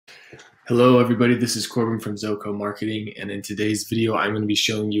Hello everybody, this is Corbin from Zoco Marketing, and in today's video I'm going to be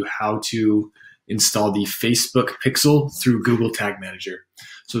showing you how to install the Facebook Pixel through Google Tag Manager.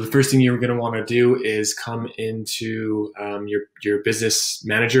 So the first thing you're going to want to do is come into your business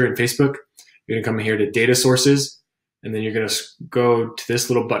manager in Facebook. You're going to come here to data sources, and then you're going to go to this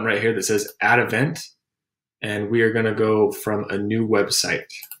little button right here that says add event, and we are going to go from a new website.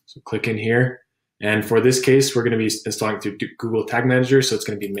 So click in here. And for this case, we're going to be installing through Google Tag Manager, so it's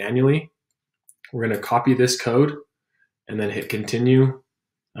going to be manually. We're going to copy this code and then hit continue.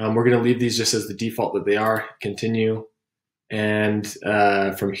 We're going to leave these just as the default that they are, continue. And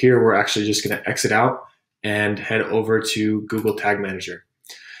from here, we're actually just going to exit out and head over to Google Tag Manager.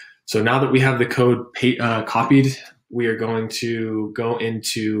 So now that we have the code copied, we are going to go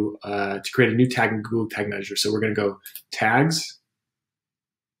into to create a new tag in Google Tag Manager. So we're going to go tags,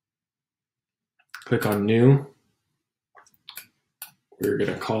 click on new. We're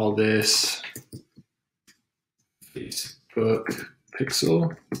going to call this Facebook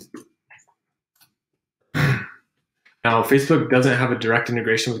Pixel. Now, Facebook doesn't have a direct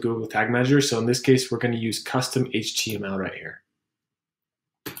integration with Google Tag Manager, so in this case, we're going to use custom HTML right here.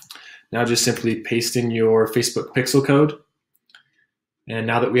 Now just simply paste in your Facebook Pixel code. And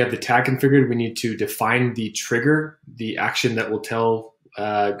now that we have the tag configured, we need to define the trigger, the action that will tell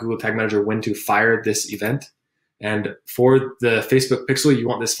Google Tag Manager when to fire this event. And for the Facebook Pixel, you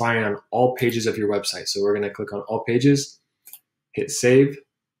want this firing on all pages of your website. So we're going to click on all pages, hit save,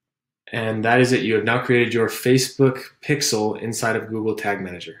 and that is it. You have now created your Facebook Pixel inside of Google Tag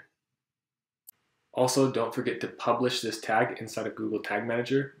Manager. Also, don't forget to publish this tag inside of Google Tag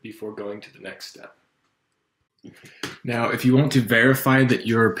Manager before going to the next step. Now, if you want to verify that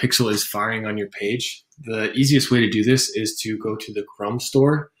your pixel is firing on your page, the easiest way to do this is to go to the Chrome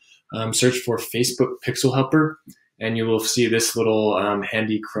store, search for Facebook Pixel Helper, and you will see this little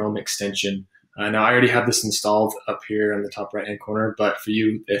handy Chrome extension. Now, I already have this installed up here in the top right-hand corner, but for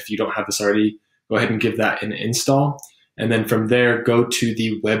you, if you don't have this already, go ahead and give that an install. And then from there, go to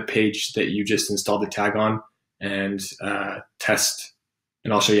the web page that you just installed the tag on and test.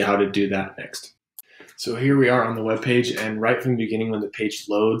 And I'll show you how to do that next. So here we are on the web page, and right from the beginning when the page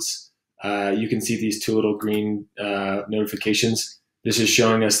loads, you can see these two little green notifications. This is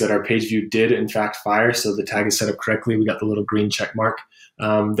showing us that our page view did in fact fire, so the tag is set up correctly. We got the little green check mark.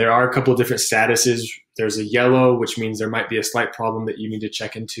 There are a couple of different statuses. There's a yellow, which means there might be a slight problem that you need to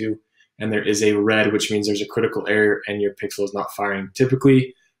check into, and there is a red, which means there's a critical error and your pixel is not firing.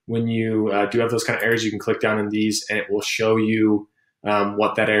 Typically, when you do have those kind of errors, you can click down on these and it will show you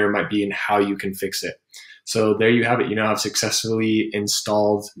what that error might be and how you can fix it. So there you have it. You now have successfully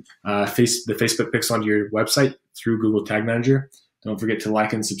installed the Facebook Pixel onto your website through Google Tag Manager. Don't forget to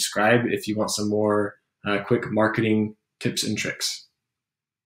like and subscribe if you want some more quick marketing tips and tricks.